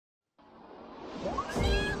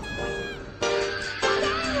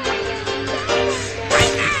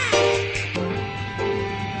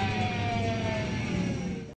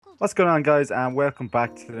What's going on, guys, and welcome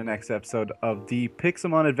back to the next episode of the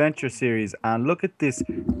Pixelmon Adventure series. And look at this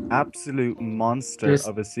absolute monster This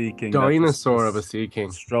of a Sea King that dinosaur of a just Sea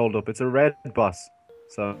King. strolled up. It's a red boss.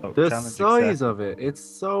 So The challenge size accepted. of it, it's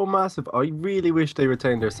so massive. I really wish they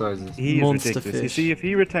retained their sizes. He is Monster ridiculous. You fish. see, if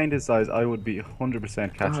he retained his size, I would be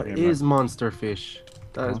 100% catching That him. is monster fish.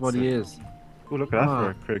 That is what he is. Oh, look at that for Ah.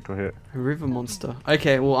 a critical hit. A river monster.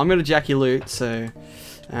 Okay, well, I'm gonna jack your loot, so,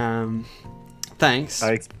 thanks.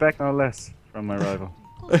 I expect no less from my rival.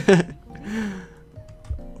 We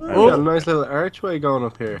got a nice little archway going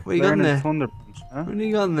up here. What you got in Learning there? Thunder Punch, huh? What do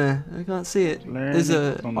you got in there? I can't see it. There's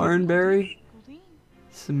Learning a Thunder iron berry,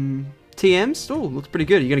 some TMs. Oh, looks pretty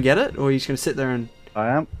good. Are you gonna get it, or are you just gonna sit there and? I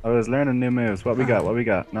am. I was learning new moves. What we got? What we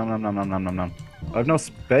got? Nom nom nom nom nom nom nom. I have no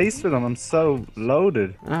space for them. I'm so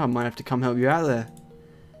loaded. Oh, I might have to come help you out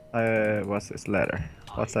there. What's this letter?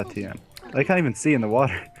 What's that TM? I can't even see in the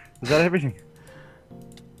water. Is that everything?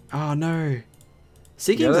 Oh no.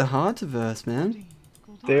 Sea Get Kings it? are hard to verse, man.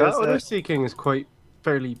 There's That other Sea King is quite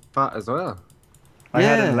fairly fat as well. I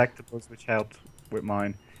had Yeah. electables which helped with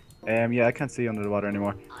mine. Yeah, I can't see under the water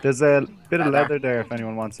anymore. There's a bit of leather there if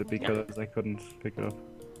anyone wants it because I couldn't pick it up.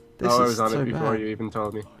 This I is was on so it before bad. you even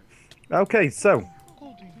told me. Okay, so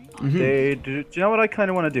Mhm. do you know what I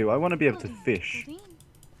kind of want to do? I want to be able to fish.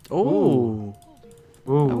 Oh,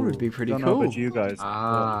 that Ooh. would be pretty Don't know cool. about you guys. but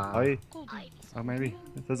Ah. Oh, maybe.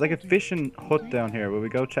 There's like a fishing hut down here. Will we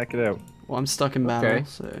go check it out? Well, I'm stuck in battle, Okay.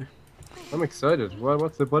 so. I'm excited.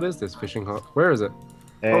 What is this fishing hut? Where is it?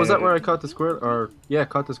 Oh, is that Uh, where I caught the squirrel? Or yeah,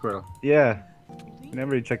 caught the squirrel. Yeah. We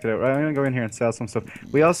never really checked it out. Right, I'm gonna go in here and sell some stuff.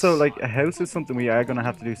 We also, like, a house is something we are gonna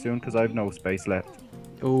have to do soon because I have no space left.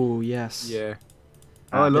 Oh yes. Yeah.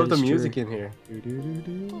 Oh, I love the that is music true. in here.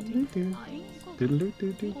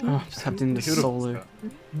 Oh, I'm just tapped into Beautiful solo. stuff.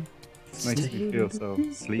 It makes me feel so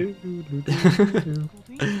sleepy.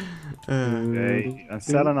 Okay, I'm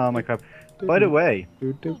selling all my crap. By the way,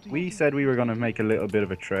 we said we were gonna make a little bit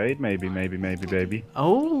of a trade. Maybe.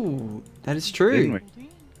 Oh, that is Didn't true. we?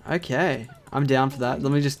 Okay, I'm down for that.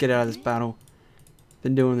 Let me just get out of this battle.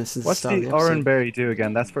 Been doing this since What's the start the of the episode. orange berry do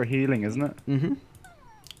again? That's for healing, isn't it? Mm-hmm.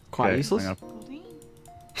 Quite Okay, useless. hang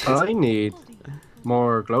on. I need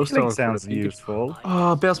more Healing glowstone. sounds useful.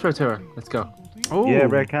 Oh, Bellsprout Tower. Let's go. Oh, Yeah,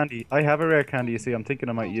 rare candy. I have a rare candy, you see. I'm thinking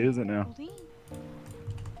I might use it now.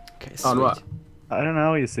 Okay, On sweet. what? I don't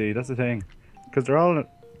know, you see. That's the thing. Because they're all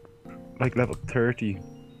like level 30,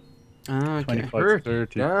 Ah, okay. 25 to 30.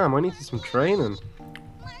 30. Damn, I need some training.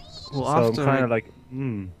 Well, So I'm after kind I- of like,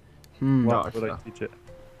 Hmm. what No, would I it's teach it?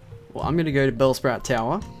 Well, I'm gonna go to Bellsprout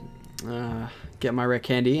Tower, get my rare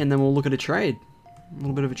candy, and then we'll look at a trade. A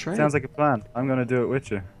little bit of a trade. Sounds like a plan. I'm going to do it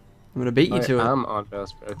with you. I'm gonna beat you I to it. am on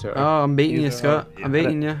Bellsprout Tower. Oh, I'm beating you, Either Scott. or, I'm yeah.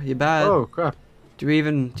 beating you. You're bad. Oh, crap. Do you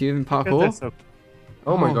even Look at parkour? this, so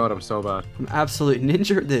Oh my Oh. god, I'm so bad. I'm absolute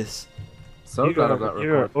ninja at this. So you glad I'm not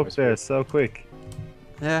you're recording. up there so quick.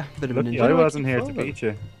 Yeah, bit of a Lucky ninja. I do I wasn't keep here to falling? beat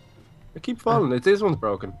you. I keep falling. This one's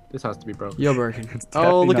broken. This has to be broken. You're broken. It's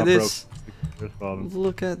Oh, definitely look at not this. broken. Just fallen.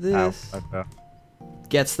 Look at Ow, this. I fell.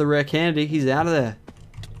 Gets the rare candy. He's out of there.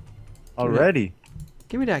 Already?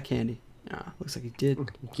 Give me that candy. Ah, looks like he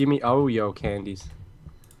did. Give me Oreo candies.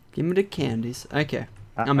 Give me the candies. Okay.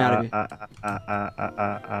 I'm out of here.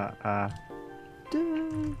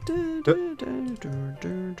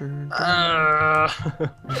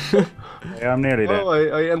 Yeah, I'm nearly there. Oh,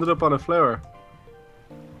 I ended up on a flower.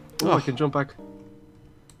 Oh, Oh. I can jump back.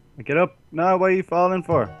 Get up. No, what are you falling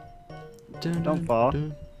for? Don't fall.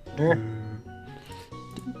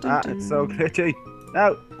 Ah, it's so glitchy.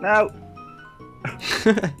 No, no.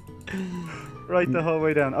 Right the whole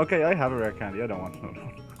way down. Okay, I have a rare candy. I don't want another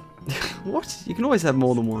one. What? You can always have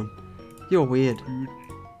more than one. You're weird.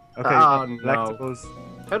 Okay, Oh, no. collectibles.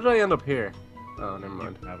 How did I end up here? Oh, never You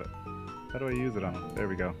mind. can have it. How do I use it on? There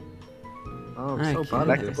we go. Oh, I'm so Okay. bad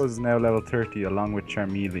at this. Collectibles is now level 30 along with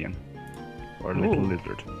Charmeleon. Or Little Ooh.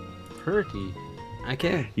 Lizard. 30.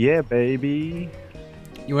 Okay. Yeah, baby.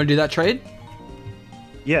 You want to do that trade?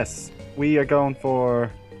 Yes, we are going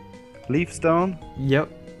for Leaf Stone. Yep.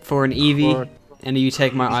 For an Eevee, Or- and you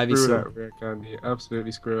take my Screw Ivysaur. that rare candy.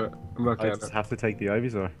 Absolutely screw it. I'm not I getting just it. have to take the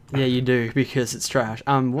Ivysaur. Yeah, you do because it's trash.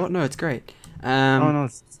 What? No, it's great. Oh no,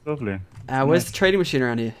 it's lovely. Where's nice. the trading machine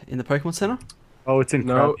around here? In the Pokemon Center? Oh, it's in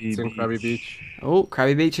No, Krabby it's in Beach. Krabby Beach. Oh,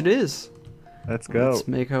 Krabby Beach it is. Let's go. Let's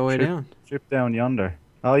make our way Trip- down. Trip down yonder.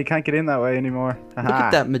 Oh, you can't get in that way anymore. Look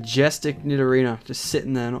at that majestic Nidorina just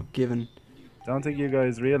sitting there, not giving. Don't think you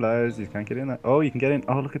guys realize you can't get in that. Oh, you can get in.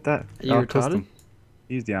 Oh, look at that. Are you Oh, retarded? custom.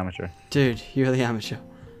 He's the amateur. Dude, you're the amateur.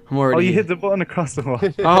 I'm already. Oh, you here. hit the button across the wall.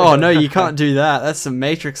 Oh no, you can't do that. That's some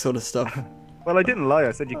Matrix sort of stuff. Well, I didn't lie.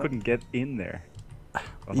 I said you couldn't get in there.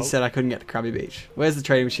 You said I couldn't get to Krabby Beach. Where's the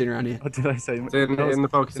trading machine around here? What did I say? It's in the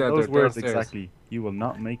Poke In Center. those words downstairs. exactly. You will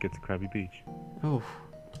not make it to Krabby Beach. Oh.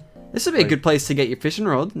 This would be a good place to get your fishing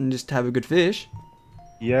rod and just have a good fish.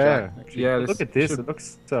 Yeah. Jack, yeah, Look at this. It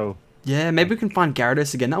looks so. Yeah, maybe we can find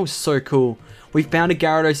Gyarados again. That was so cool. We found a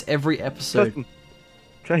Gyarados every episode.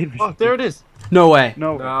 Trade machine. Oh, there it is. No way.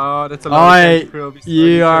 No. No, that's a Alright, lot.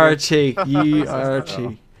 you are a cheek. You are a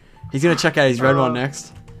cheek. He's gonna check out his red one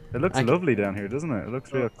next. It looks lovely down here, doesn't it? It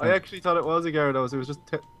looks real. I actually thought it was a Gyarados. It was just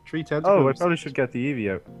 3 tentacles. Oh, I probably should get the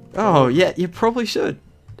Eevee out. Oh yeah, you probably should.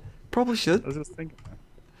 Probably should. I was just thinking.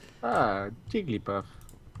 Ah, Jigglypuff.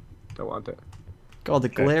 Don't want it. God, the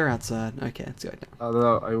Okay. glare outside. Okay, let's go down.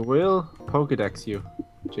 Although I will Pokedex you,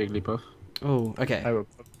 Jigglypuff. Oh, okay. I will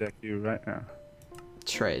deck you right now.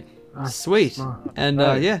 Trade. Ah, Sweet. smart. And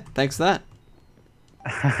Right. yeah, thanks for that.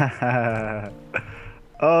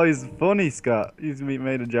 Oh, he's funny, Scott. He's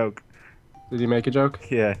made a joke. Did he make a joke?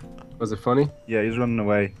 Yeah, Was it funny? yeah, he's running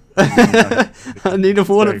away. I need a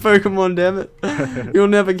water Pokemon, damn it. You'll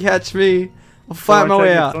never catch me. I'll fight my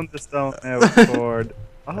way out. Thunderstone out. Sword.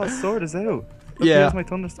 Oh, sword is out. Look, Yeah. here's my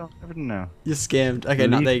Thunderstone. Everything now. You're scammed. Okay,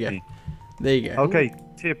 no, there you go. Believe me. There you go. Okay,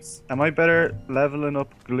 tips. Am I better leveling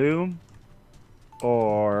up Gloom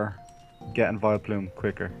or getting Vileplume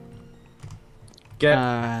quicker? Get.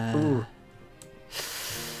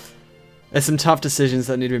 There's some tough decisions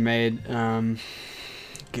that need to be made.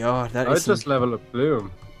 God, that I is some... just level up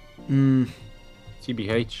Bloom.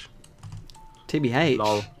 TBH. TBH.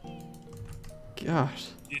 Lol. Gosh.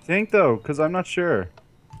 Do you think though? Because I'm not sure.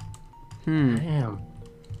 Damn.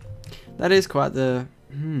 That is quite the...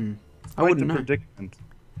 I Quite wouldn't the know. predicament.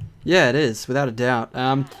 Yeah, it is, without a doubt.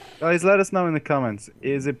 Guys, let us know in the comments.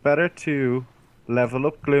 Is it better to level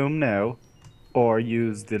up Gloom now or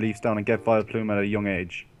use the Leaf Stone and get Vileplume at a young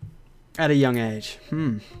age? At a young age.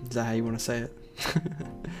 Is that how you want to say it?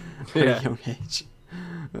 At Yeah. a young age.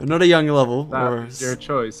 Not a young level, or That's your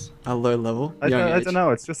choice. a low level. I Young age. don't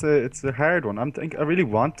know. It's just it's a hard one. I really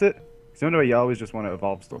want it. It's the only way you always just want to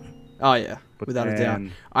evolve stuff. Oh yeah, But without a doubt.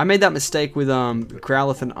 then- I made that mistake with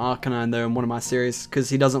Growlithe and Arcanine though in one of my series because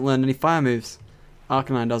he doesn't learn any fire moves.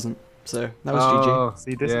 Arcanine doesn't, so that was GG. Oh,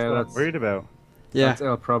 See, this yeah, is what I'm that's, worried about. Yeah, that's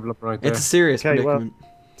a problem right there. it's a serious Okay, well- predicament.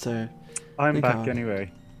 So, I'm Think back hard.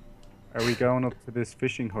 anyway. Are we going up to this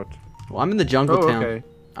fishing hut? well, I'm in the jungle Oh, town. okay.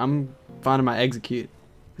 I'm finding my Execute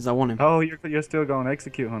because I want him. Oh, you're still going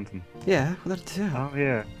execute hunting. Yeah, without a doubt. Oh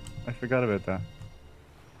yeah, I forgot about that.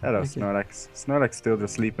 Hello, Okay. Snorlax. Snorlax still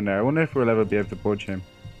just sleeping there. I wonder if we'll ever be able to budge him.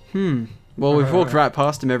 Well, we've walked right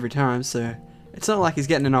past him every time, so it's not like he's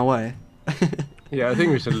getting in our way. Yeah, I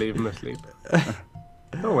think we should leave him asleep.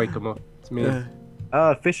 Don't wake him up. It's me.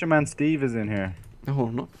 Fisherman Steve is in here. Oh,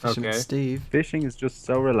 not Fisherman Okay. Steve. Fishing is just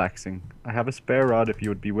so relaxing. I have a spare rod if you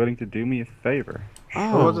would be willing to do me a favor.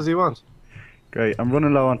 Oh, what does he want? Great, I'm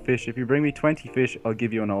running low on fish. If you bring me 20 fish, I'll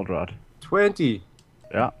give you an old rod. 20.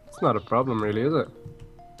 Yeah, It's not a problem, really, is it?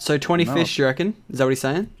 So 20 No. fish, you reckon? Is that what he's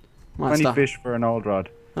saying? Might 20 start. fish for an old rod.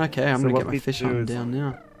 Okay, I'm So gonna what get my we fish do hunting is- down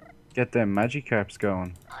now. Get them Magikarps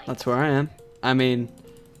going. That's where I am. I mean,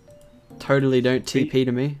 totally don't TP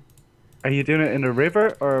to me. Are you doing it in a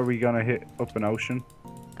river or are we gonna hit up an ocean?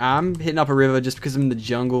 I'm hitting up a river just because I'm in the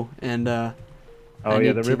jungle and I Oh yeah,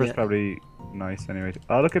 need the to river's get- probably nice anyway.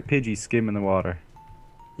 Oh, look at Pidgey skimming the water.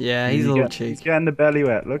 yeah, he's a little cheek. He's getting the belly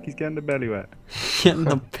wet. Look, he's getting the belly wet. Getting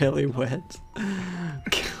the belly wet.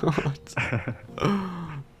 God.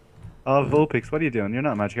 Oh, Vulpix, what are you doing? You're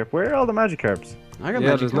not a Magikarp. Where are all the Magikarps? I got Yeah,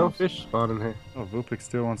 magic there's no cards. fish spawning here. Oh, Vulpix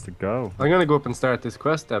still wants to go. I'm gonna go up and start this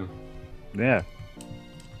quest then. Yeah.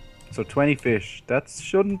 So 20 fish. That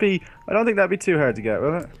shouldn't be... I don't think that'd be too hard to get,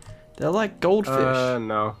 will it? They're like goldfish,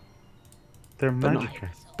 No. They're But not-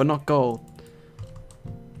 Magikarps. but not gold.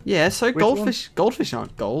 Yeah, so Which goldfish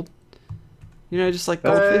aren't gold. You know, just like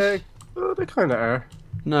goldfish. Oh, they kind of are.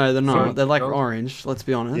 No, they're not. so They're like gold. orange. Let's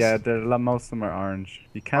be honest. Yeah, most of them are orange.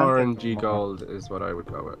 You can't... get Orangey them all. gold is what I would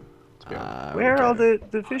go with. to be honest. Where are all the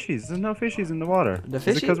fishies? There's no fishies in the water. The Is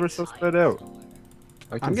it because we're so fishies? spread out?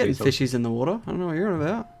 I can I'm see getting some. fishies in the water. I don't know what you're on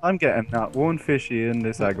about. I'm getting not one fishy in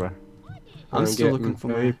this agua. I'm still getting looking for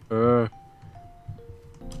my... paper.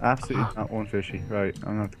 Absolutely not one fishy. Right, I'm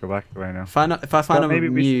gonna have to go back away now. If I find a maybe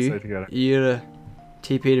we should Mew, stay together. you gotta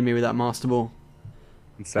TP to me with that Master Ball.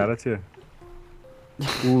 And sell it to you.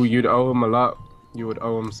 Ooh, you'd owe him a lot. You would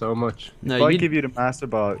owe him so much. No, If I you... give you the Master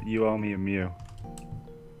Ball, you owe me a Mew.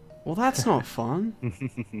 Well, that's not fun.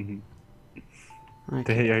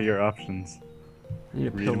 Okay, They are your options. I need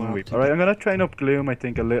a Read 'em pillar and up weep. to Alright, I'm gonna train up Gloom, I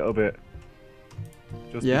think, a little bit.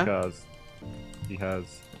 Just Yeah? because he has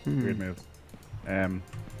weird moves.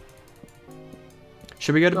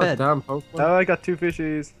 Should we go to God bed? damn Pokemon. Oh, I got 2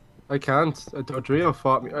 fishies. I can't. A Dodrio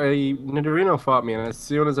fought me. Nidorino fought me, and as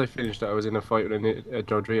soon as I finished it, I was in a fight with a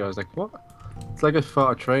Dodrio. I was like, what? It's like I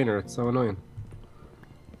fought a trainer. It's so annoying.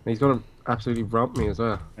 And he's gonna absolutely romp me as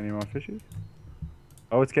well. Any more fishies?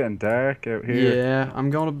 Oh, it's getting dark out here. Yeah, I'm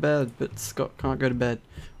going to bed, but Scott can't go to bed.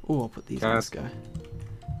 Oh, I'll put these on this guy.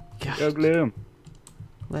 Go Gosh, Gloom.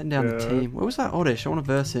 letting down the team. Where was that Oddish? I want to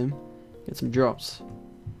verse him. Get some drops.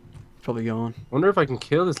 He's probably gone. Wonder if I can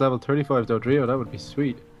kill this level 35 Dodrio. That would be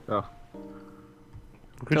sweet. Oh,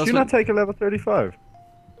 Could you not take a level 35?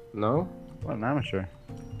 no? What an amateur.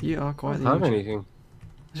 You are I quite don't the have amateur. anything.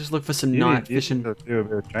 Let's just look for some You night need fishing. to do a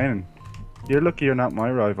bit of training. You're lucky you're not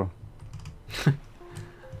my rival.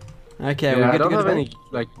 Okay, Yeah, we're I good to don't go have to bed. any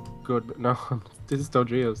like good. No, this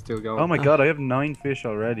Dodrio is still going. Oh my god, I have 9 fish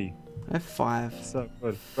already. I have 5. So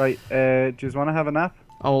good. Right, do you just want to have a nap?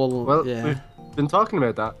 Oh, Well, yeah. we've been talking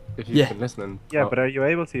about that. If you've Yeah. been listening. Yeah, Oh, but are you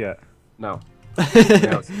able to yet? no.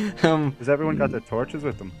 Has everyone got their torches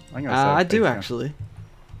with them? I'm gonna set up I do base camp. actually.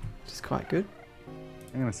 Which is quite good.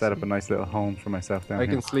 I'm gonna set up a nice little home for myself down I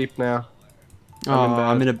here. can sleep now. Oh, I'm in bed.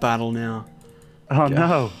 I'm in a battle now. Oh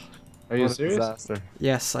no! Are you What a serious? disaster.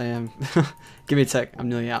 Yes, I am. Give me a sec. I'm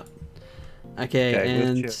nearly out. Okay, Okay,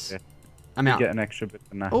 and we'll chill, I'm yeah. out. Get an extra bit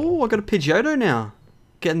of nap. Oh, I got a Pidgeotto now.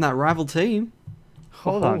 Getting that rival team.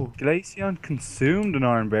 Hold Oh. on. Glaceon consumed an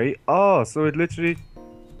oranberry. Oh, so it literally.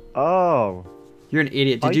 Oh. You're an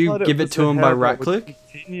idiot. I Did you thought give it was to a him by hell that right would click?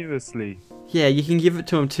 Continuously. Yeah, you can give it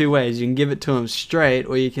to him 2 ways. You can give it to him straight,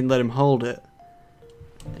 or you can let him hold it.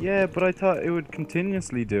 Yeah, but I thought it would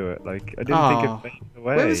continuously do it. Like I didn't think Oh. it faded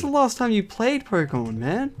away. When was the last time you played Pokemon,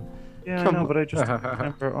 man? Yeah, I Come know, on. but I just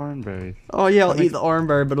remember oranberries. Oh yeah, I'll That makes- eat the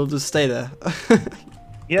oranberry, but it'll just stay there.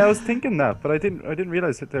 Yeah, I was thinking that, but I didn't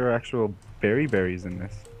realize that there were actual berries in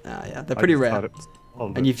this. Ah, yeah, they're I pretty just rare, thought it was all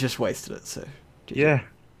and the- you've just wasted it. So. GG. Yeah.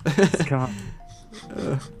 It's gone.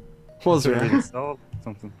 Was It's already rare. sold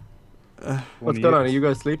something. What's going on? Are you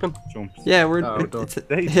guys sleeping? Jumps. Yeah, we're. Oh, don't. it's a,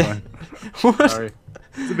 Daytime. what? Sorry.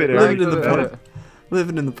 It's a bit Living early. in the Uh,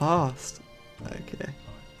 Living in the past. Okay.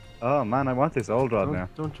 Oh man, I want this old rod now.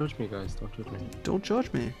 Don't judge me, guys. Don't judge me. Don't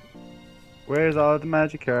judge me. Where's all the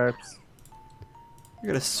Magikarps? I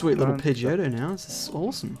got a sweet little Don't- Pidgeotto now. This is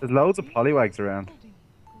awesome. There's loads of Poliwags around.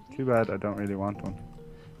 Too bad I don't really want one.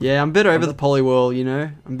 Yeah, I'm a bit over the Poliwhirl, you know.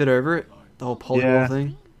 I'm a bit over it. The whole Poliwhirl Yeah.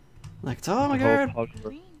 thing. Like, it's, oh my The whole god.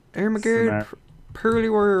 Poliwag Oh my god. scenario. Pearly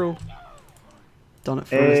whirl. Done it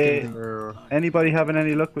first. Hey. everything. Anybody having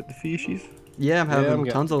any luck with the fishies? Yeah, I'm having I'm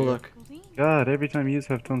getting tons of to you. luck. God, every time you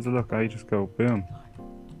have tons of luck, I just go boom.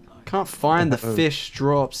 Can't find the Oh. fish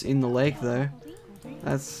drops in the lake though.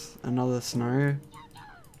 That's another scenario.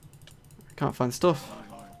 Can't find stuff.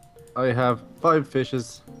 I have 5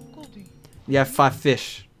 fishes. You have 5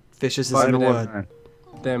 fish. Fishes is Five in the of word. Man,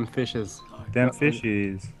 Them fishes. them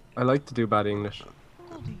fishies. I like to do bad English.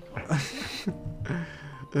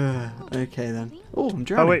 Okay then. Oh, I'm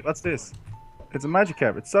drowning. Oh wait, what's this? It's a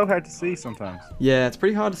Magikarp. It's so hard to see sometimes Yeah, it's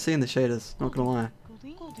pretty hard to see in the shaders. Not gonna lie.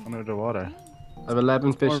 under the water. I have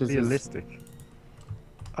 11 It's more fishes. realistic.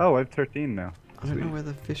 Oh, I have 13 now. I don't know Sweet. where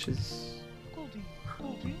the fish is.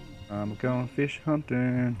 I'm going fish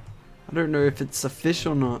hunting. I don't know if it's a fish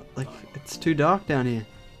or not. Like, it's too dark down here.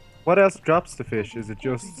 What else drops the fish? Is it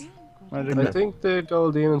just Magikarp? I think the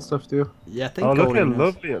Goldeen and stuff do. Yeah, I think. Oh, look how Goldeen is.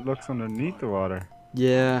 lovely it looks underneath the water.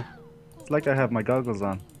 Yeah. It's like I have my goggles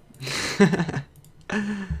on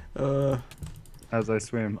as I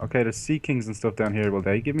swim. Okay, there's sea kings and stuff down here. Will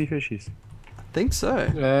they give me fishies? I think so.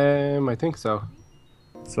 I think so.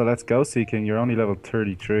 So let's go, Sea King. You're only level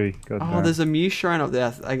 33. God Oh, damn. there's a Mew shrine up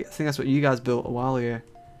there. I think that's what you guys built a while ago.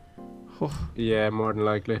 Oh, Yeah, more than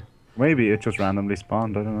likely. Maybe it just randomly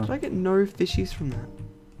spawned. I don't did know. I get no fishies from that?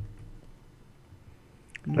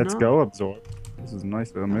 Let's No, go, Absorb. This is a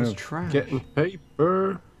nice little that was move. trash. Getting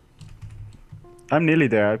paper. I'm nearly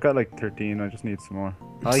there. I've got like 13. I just need some more.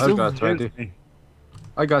 I've still got 20. Kills me.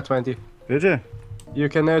 I got 20. Did you? You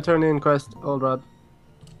can now turn in quest, old rod.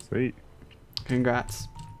 Sweet. Congrats.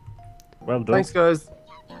 Well done. Thanks, guys.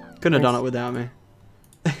 Couldn't have done Thanks. it without me.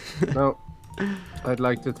 No. I'd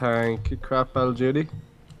like to thank Craft Battle Judy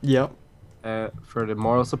Yep. for the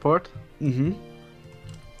moral support. Mm-hmm.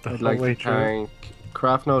 The I'd whole like way to through. thank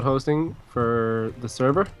Craft Note Hosting for the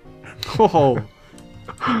server. Oh.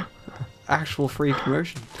 Actual free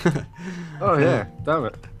promotion. Oh yeah, damn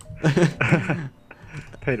it.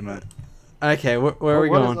 Paid a man. Okay, where are we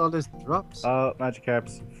What is going? all this drops? Oh,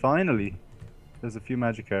 Magikarps. Finally. There's a few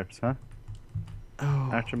Magikarps, huh? Oh.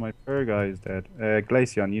 After my fur guy is dead.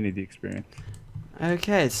 Glaceon, you need the experience.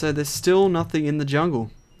 Okay, so there's still nothing in the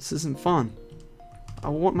jungle. This isn't fun. I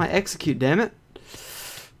want my execute, damn it.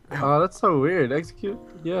 Oh, that's so weird. Execute.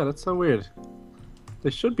 Yeah, that's so weird. They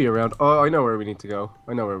should be around. Oh, I know where we need to go.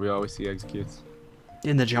 I know where we always see executes.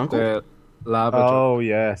 In the jungle? The lava. Oh,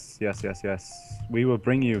 yes. Yes, yes, yes. We will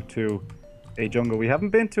bring you to a jungle we haven't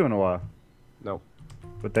been to in a while. No.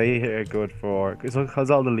 But they are good for... Because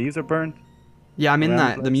all the leaves are burned? Yeah, I'm in Around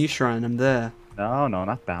that. the The place? Mew Shrine. I'm there. No, no,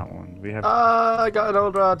 not that one. We have Ah, I got an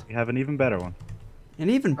old rod. an even better one. An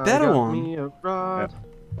even I better got one. me a rod.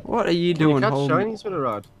 What are you Can you doing, catch holding? shinies with a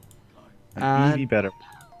rod? An even better.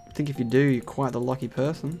 I think if you do, you're quite the lucky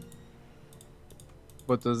person.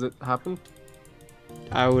 What does it happen?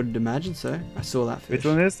 I would imagine so. I saw that fish. Which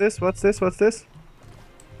one is this? What's this? What's this?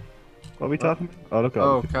 What are we talking about? Oh, look.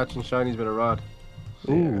 Oh, catching shinies with a rod.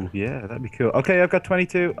 Ooh, yeah, that'd be cool. Okay, I've got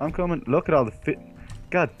 22. I'm coming. Look at all the fit.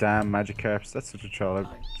 God damn, Magikarps. That's such a troll.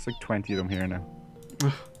 It's like 20 of them here now.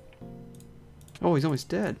 Oh, he's almost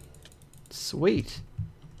dead. Sweet.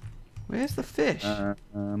 Where's the fish?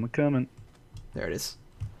 I'm coming. There it is.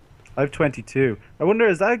 I have 22. I wonder,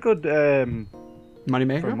 is that a good Money for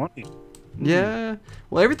maker? money? Yeah.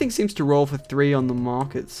 Well, everything seems to roll for 3 on the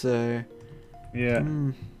market, so Yeah.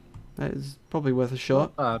 that is probably worth a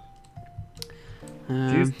shot. Not bad.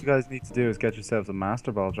 You guys need to do is get yourselves a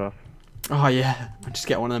Master Ball drop. Oh yeah, I just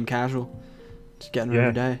get one of them casual. Just getting them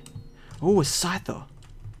every day. Oh, a Scyther.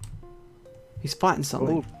 He's fighting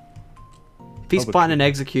something. If he's but- fighting an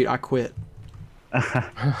execute, I quit.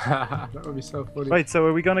 That would be so funny. Right, so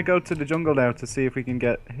are we gonna go to the jungle now to see if we can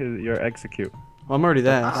get your execute? Well, I'm already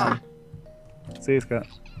there. So. See, Scott.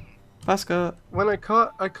 Basket. When I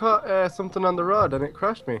caught something on the rod and it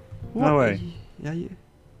crashed me. No way. Yeah, you.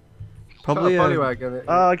 Caught Probably a polywag and it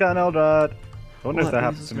Oh, I got an old rod. I wonder well, if that means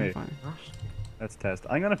happens it's to gonna me. be fine. crashed. Let's test.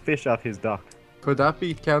 I'm gonna fish off his dock. Could that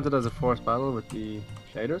be counted as a forced battle with the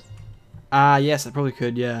shaders? Yes, I probably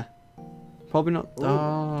could. Yeah. Probably not. Ooh.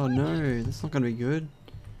 Oh no, that's not gonna be good.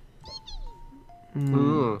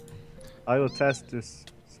 Hmm. I will test this.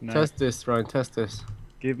 scenario. Test this, Ryan. Test this.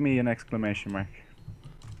 Give me an exclamation mark.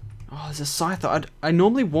 Oh, there's a Scyther. I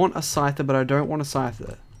normally want a Scyther, but I don't want a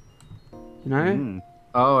Scyther. You know? Mm,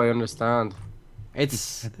 Oh, I understand.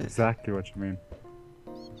 It's that's exactly what you mean.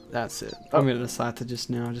 that's it. Oh. I'm getting a Scyther just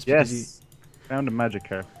now, just because Yes. Found a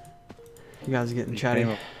Magikarp. you guys are getting He chatty.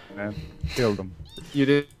 came up and killed him. You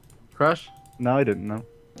did crash? No, I didn't know.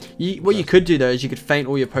 What you could do though is you could faint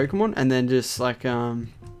all your Pokemon and then just like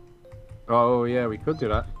Oh yeah, we could do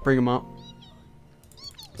that. bring them up.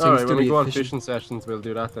 So you Alright, still when we be go on efficient. fishing sessions, we'll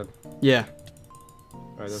do that then. Yeah,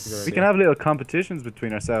 Alright, that's a good We idea. can have little competitions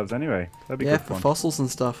between ourselves anyway. That'd be yeah, good for fun. fossils and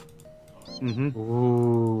stuff. Mm-hmm.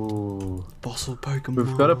 Ooh. Fossil Pokemon.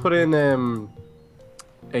 We've got to put in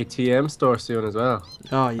a TM store soon as well.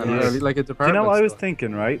 Oh And yeah. really, like a Do you department know what I was store.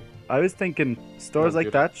 thinking, right? I was thinking stores Don't like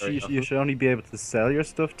do that that, very you often. should only be able to sell your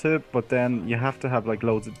stuff to, but then you have to have like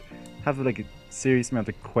loads of, have like a serious amount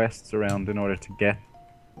of quests around in order to get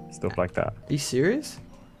stuff like that. Are you serious?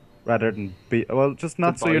 Rather than be, well, just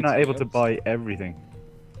not so buy you're not able to TMs. buy everything.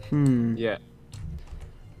 Yeah.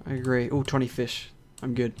 I agree. Oh, 20 fish.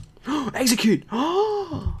 I'm good. Execute!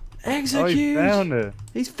 Oh, execute! Oh, I found it.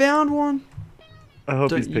 He's found one. I hope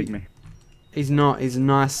Don't he's you- picked me. He's not. He's a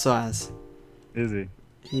nice size. Is he?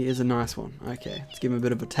 He is a nice one. Okay, let's give him a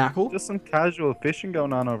bit of a tackle. Just some casual fishing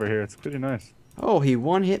going on over here. It's pretty nice. Oh, he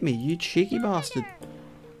one hit me. You cheeky bastard.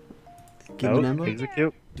 Give him an ember.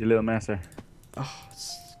 execute, you little messer. Oh,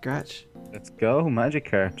 scratch. Let's go,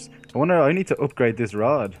 Magikarps. I wonder, I need to upgrade this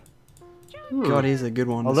rod. God, he's a good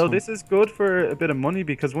one. Although one. this is good for a bit of money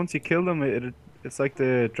because once you kill them, it's like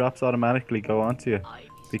the drops automatically go onto you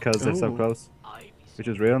because they're so Ooh. close, which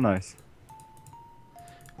is real nice.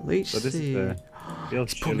 Leech So this is seed. the real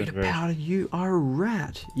It's put me chilling to version. powder. You are a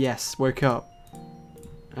rat. Yes, woke up.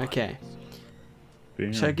 Okay.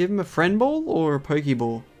 Should I give him a friend ball or a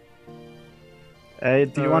pokeball?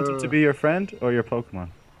 Do you want him to be your friend or your Pokemon?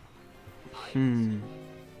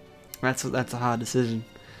 That's a hard decision.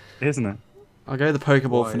 Isn't it? I'll go the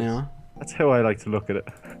pokeball for Wise. now. That's how I like to look at it.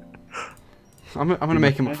 I'm gonna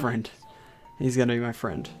make him a friend. He's gonna be my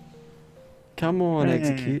friend. Come on, Hey.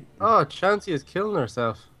 execute. Oh, Chansey is killing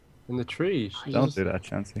herself in the tree. She's Don't just do that,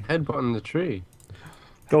 Chansey. headbutting the tree.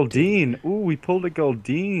 Goldeen. Ooh, we pulled a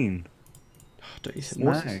Goldeen. Don't you say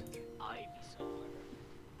horses? Snagged.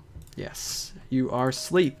 Yes, you are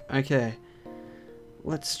asleep. Okay.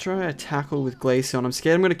 Let's try a tackle with Glaceon. I'm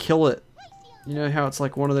scared I'm gonna kill it. You know how it's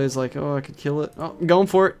like one of those like, oh, I could kill it. Oh, I'm going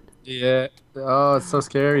for it. Yeah. Oh, it's so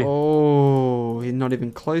scary. Oh, he's not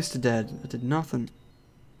even close to dead. I did nothing.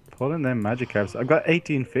 Pulling them Magikarps. I've got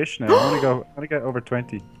 18 fish now. I'm gonna get over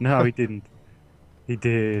 20. No, he didn't. He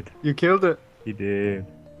did. You killed it. He did.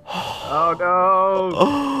 Oh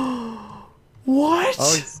no. What?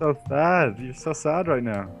 Oh, you're so sad. You're so sad right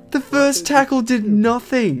now. The first tackle did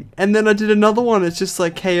nothing, and then I did another one. It's just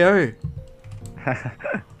like KO.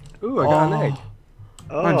 Ooh, I got an egg.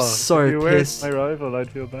 Oh, I'm so if you pissed. were my rival,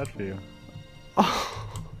 I'd feel bad for you.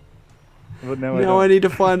 Oh, But now now I don't. need to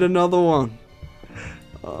find another one.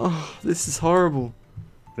 Oh, this is horrible.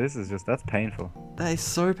 This is just, that's painful. That is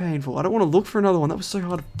so painful. I don't want to look for another one. That was so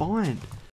hard to find.